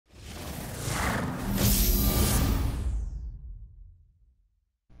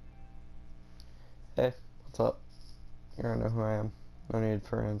Hey, what's up? You already know who I am. No need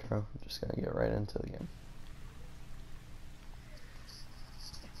for an intro. I'm just gonna get right into the game.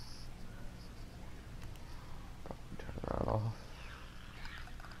 Probably turn that off.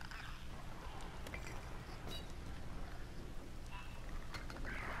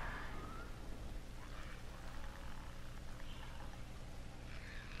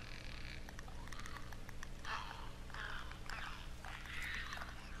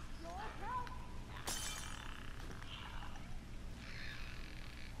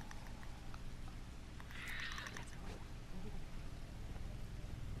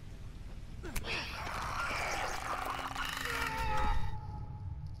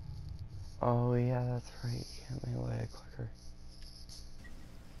 Oh yeah, that's right. You can't melee a clicker.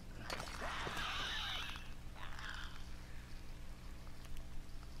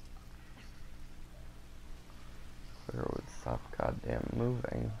 Clicker would stop goddamn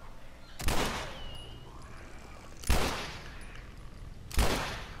moving.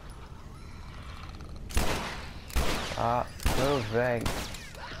 Stop moving.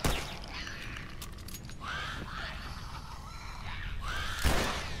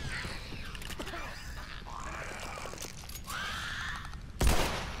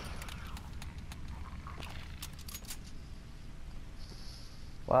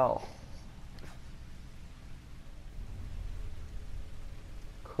 Well,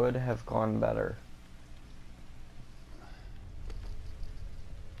 could have gone better.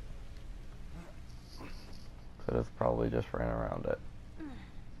 Could have probably just ran around it.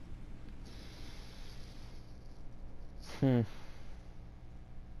 I'm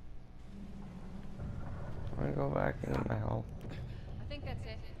gonna go back into my health. I think that's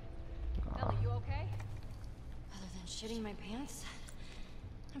it. Ellie, you okay? Other than shitting my pants,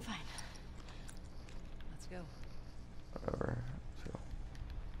 I'm fine. Let's go. Whatever. Let's go.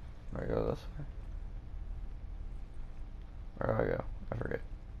 Do I go this way? Where do I go? I forget.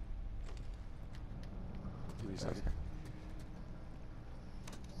 Give me a second.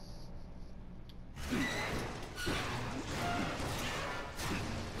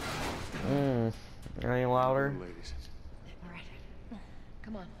 Any louder? Ladies. All right.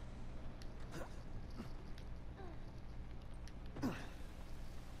 Come on.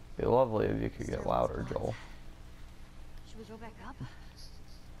 Be lovely if you could get louder, Joel. Should we go back up?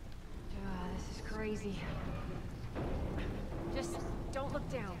 This is crazy. Just don't look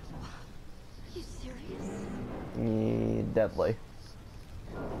down. Are you serious? Deadly.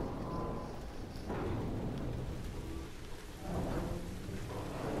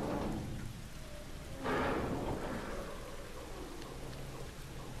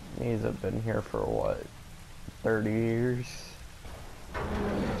 These have been here for what, 30 years? Come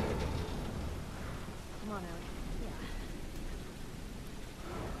on, Ellie. Yeah.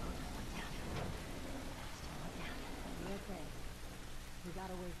 Be okay. We got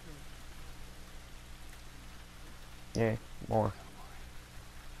a way through. Yeah, more.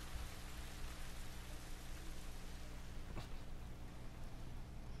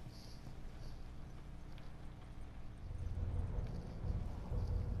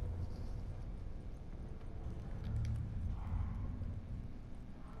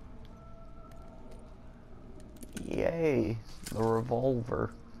 Yay, the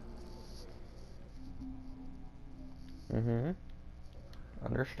revolver.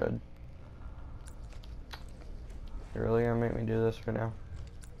 Understood. You really gonna make me do this right now?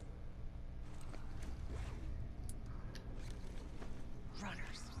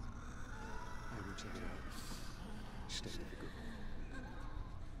 Runners. I will check it out. Stay with the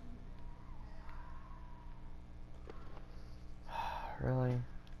girl. Really?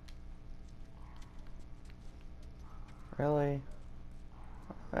 Really?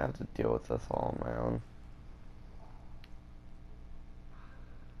 I have to deal with this all on my own.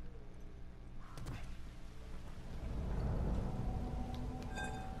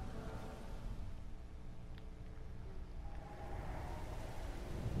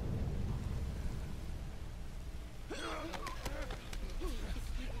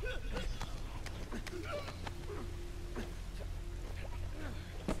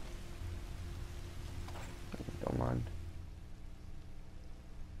 Don't mind.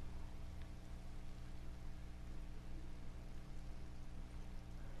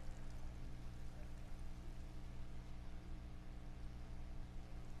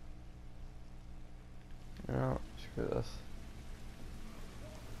 No, screw this.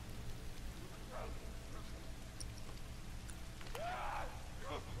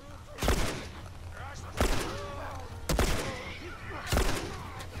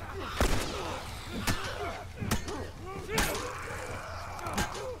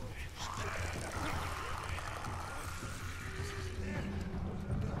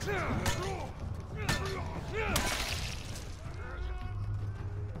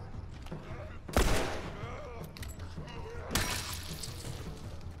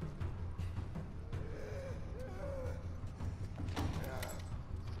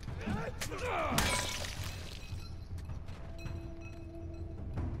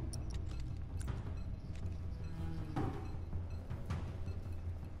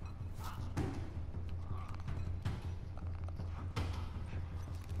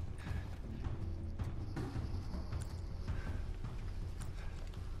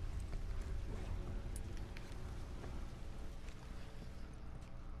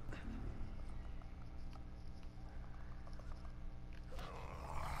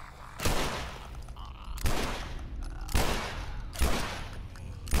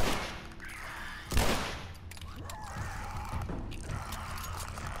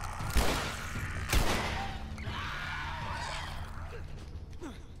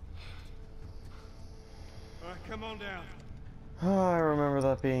 Come on down. Oh, I remember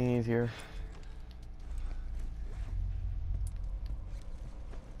that being easier.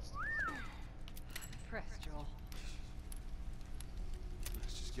 Press, Joel.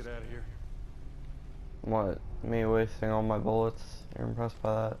 Let's just get out of here. What? Me wasting all my bullets? You're impressed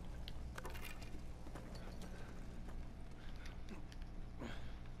by that?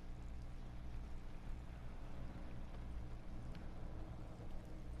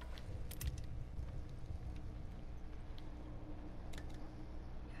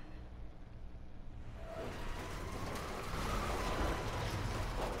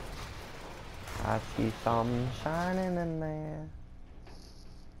 I see something shining in there.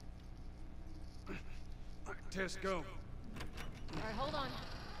 Tess, go. Alright, hold on.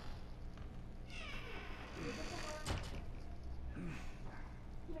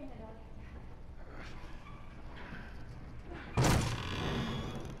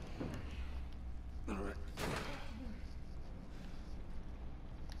 All right.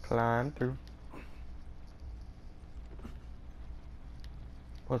 Climb through.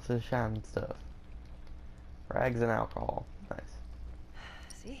 What's this shiny stuff? Rags and alcohol. Nice.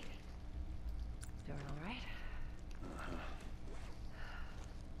 See? Doing alright?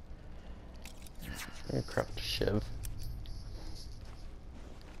 You craft a shiv.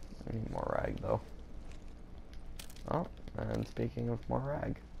 I need more rag though. Oh, and speaking of more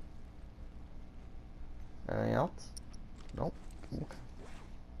rag. Anything else? Nope. Okay.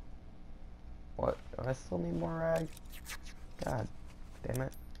 What? Do I still need more rag? God damn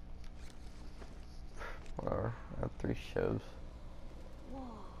it. Whatever. I have 3 shivs. Whoa.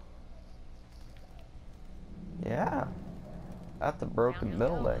 Yeah. At the broken Down you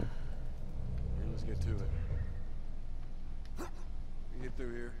go. building. Yeah, let's get to it. We get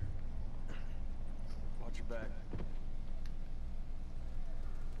through here. Watch your back.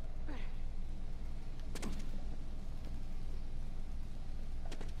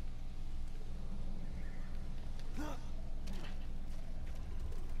 You know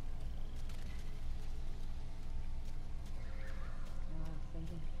what I was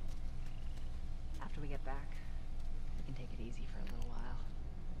thinking? After we get back, we can take it easy for a little while.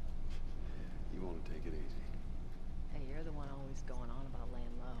 You want to take it easy. Hey, you're the one always going on about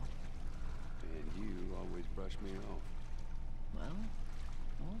laying low. And you always brush me off. Well,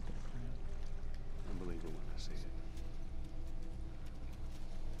 all different. I believe it when I see it.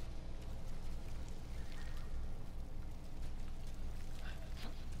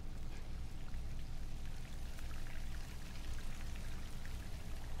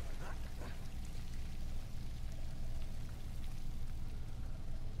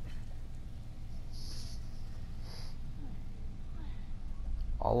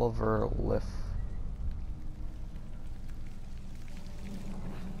 Oliver Liff.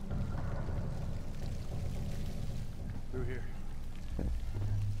 Through here.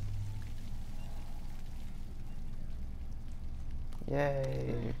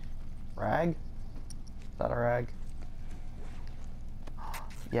 Yay. Rag? Is that a rag?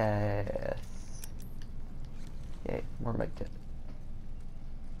 Yes. Yay, more medkit.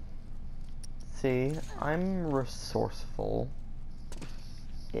 See, I'm resourceful.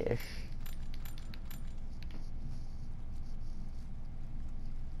 Ish.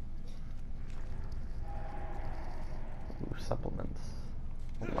 Ooh, supplements.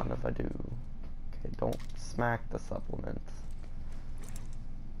 Hold on if I do. Okay, don't smack the supplements.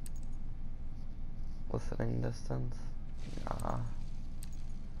 Listening distance? Nah.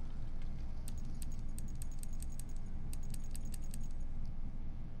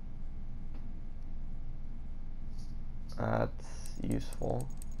 That's useful.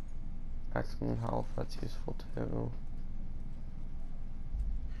 Maximum health, that's useful too.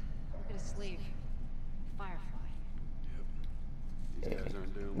 Look at his sleeve. Firefly. Yep. These Hey, guys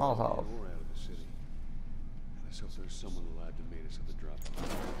aren't doing Molotov. well in or out of the city. Let's hope there's someone alive to meet us at the drop.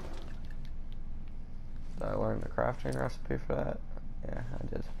 Did I learn the crafting recipe for that? Yeah, I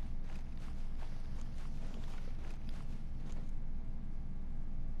did.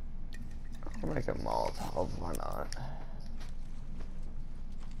 I'll make a Molotov, why not?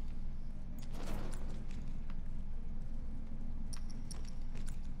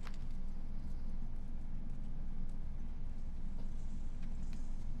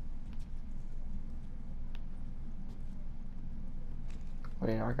 Well,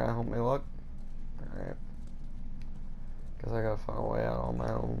 you're not gonna help me look? Alright. Guess I gotta find a way out on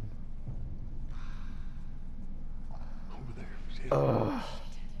my own. Over there. See it? Ugh.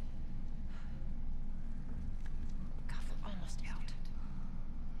 God, we're almost out.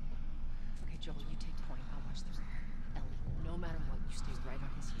 Okay, Joel, you take point. I'll watch the rear. Ellie, no matter what, you stay right on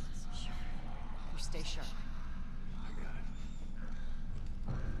his heels. Sure. You stay sharp.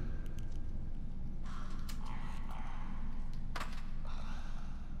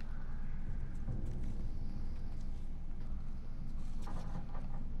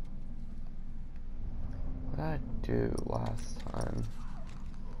 do last time?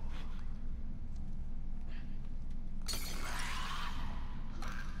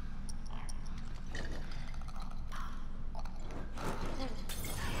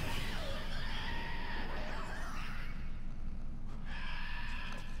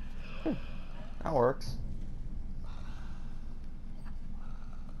 That works.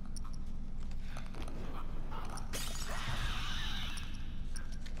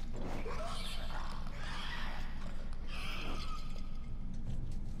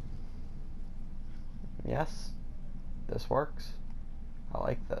 Yes, this works. I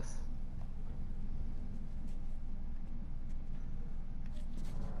like this.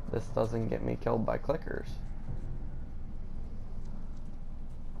 This doesn't get me killed by clickers.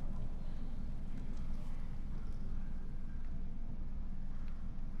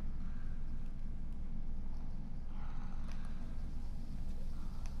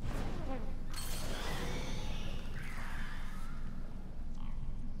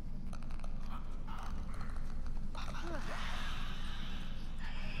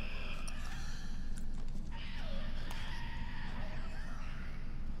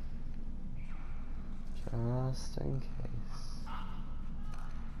 Just in case.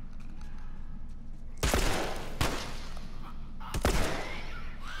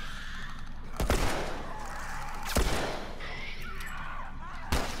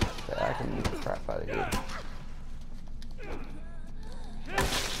 Okay, I can beat the crap out of you.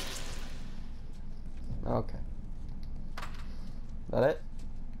 Okay. That it?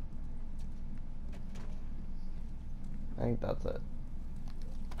 I think that's it.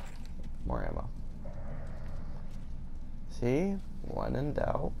 More ammo. See? When in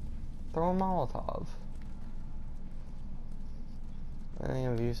doubt, throw a Molotov. Any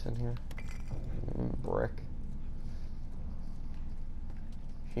of use in here? Brick.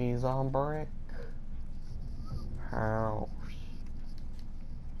 She's on brick. House.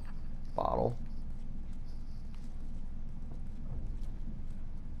 Bottle.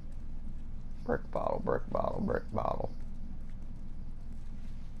 Brick bottle, brick bottle, brick bottle.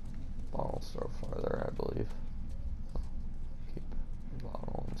 Bottle's so farther, I believe. Keep the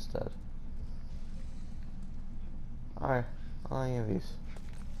bottle instead. Alright, any of these.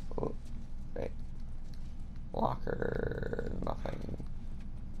 Oh, hey. Locker, nothing.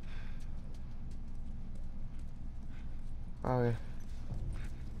 Okay.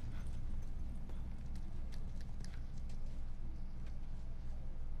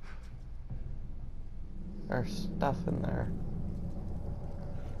 There's stuff in there.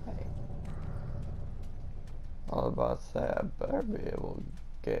 Hey. I was about to say, I better be able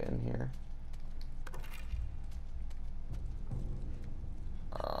to get in here.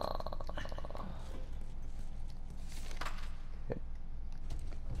 Okay.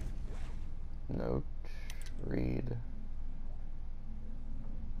 Note. Read.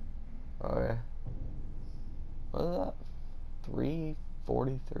 Okay. What is that?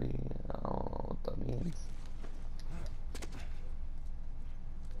 343? I don't know what that means.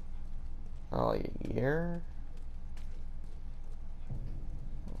 Oh, like a year?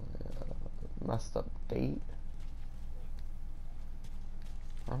 Messed up date?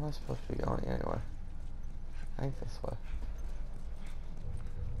 Where am I supposed to be going anyway? I think this way.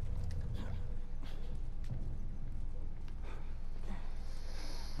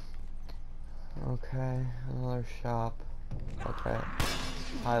 Okay, another shop. Okay.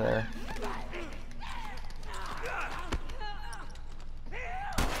 Hi there.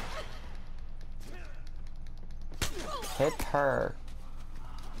 Hit her.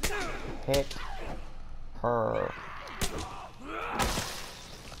 Hit her.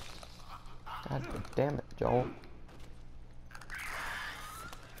 God damn it, Joel.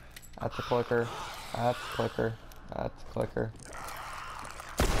 That's a clicker. That's a clicker. That's a clicker.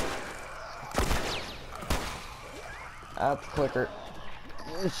 That's a clicker.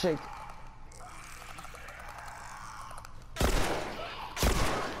 Shake.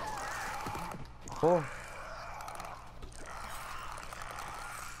 Cool.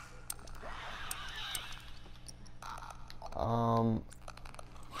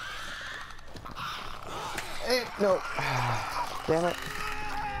 No. Damn it.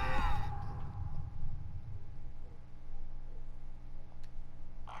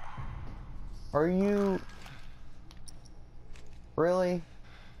 Are you really?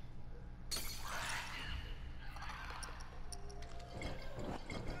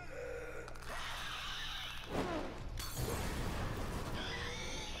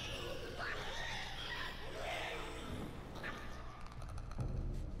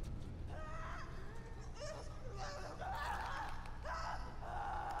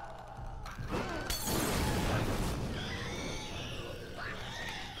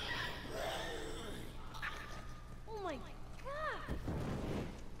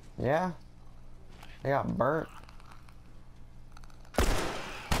 Yeah. I got burnt.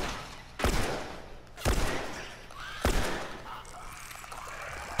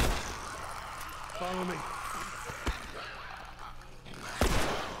 Follow me.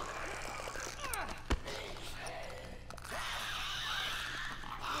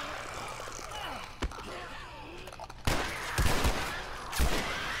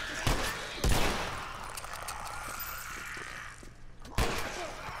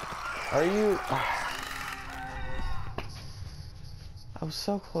 Are you... I was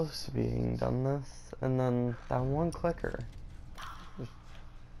so close to being done this, and then that one clicker.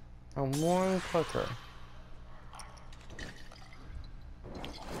 That one clicker.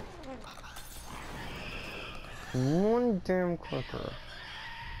 One damn clicker.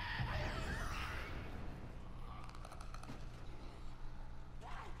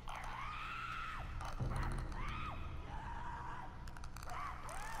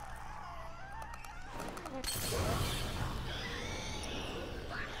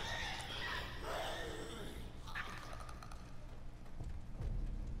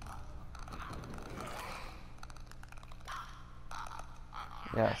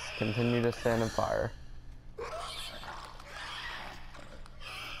 Yes, continue to stand and fire.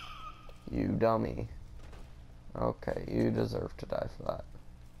 You dummy. Okay, you deserve to die for that.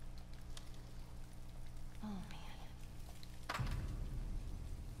 Oh man.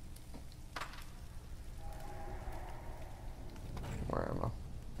 Where am I?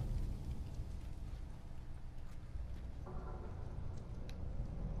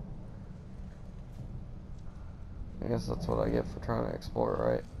 I guess that's what I get for trying to explore,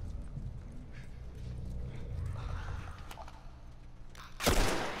 right?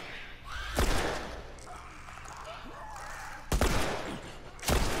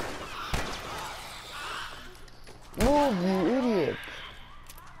 Move, you idiot!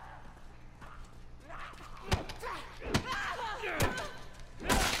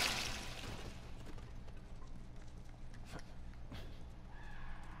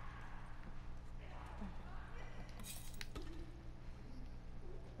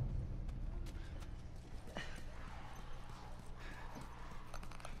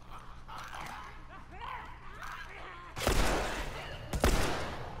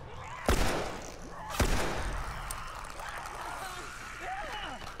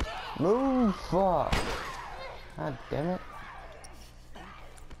 Move, fuck! God damn it.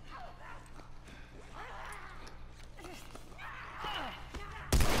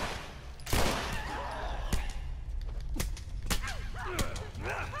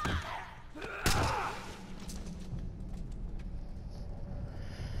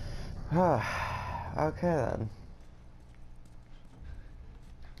 Okay then.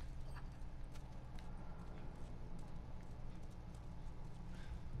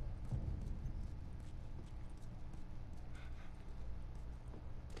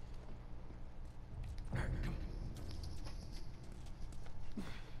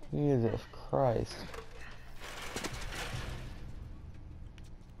 Jesus Christ.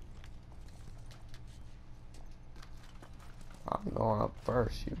 I'm going up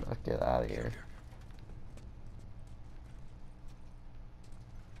first, you better get out of here.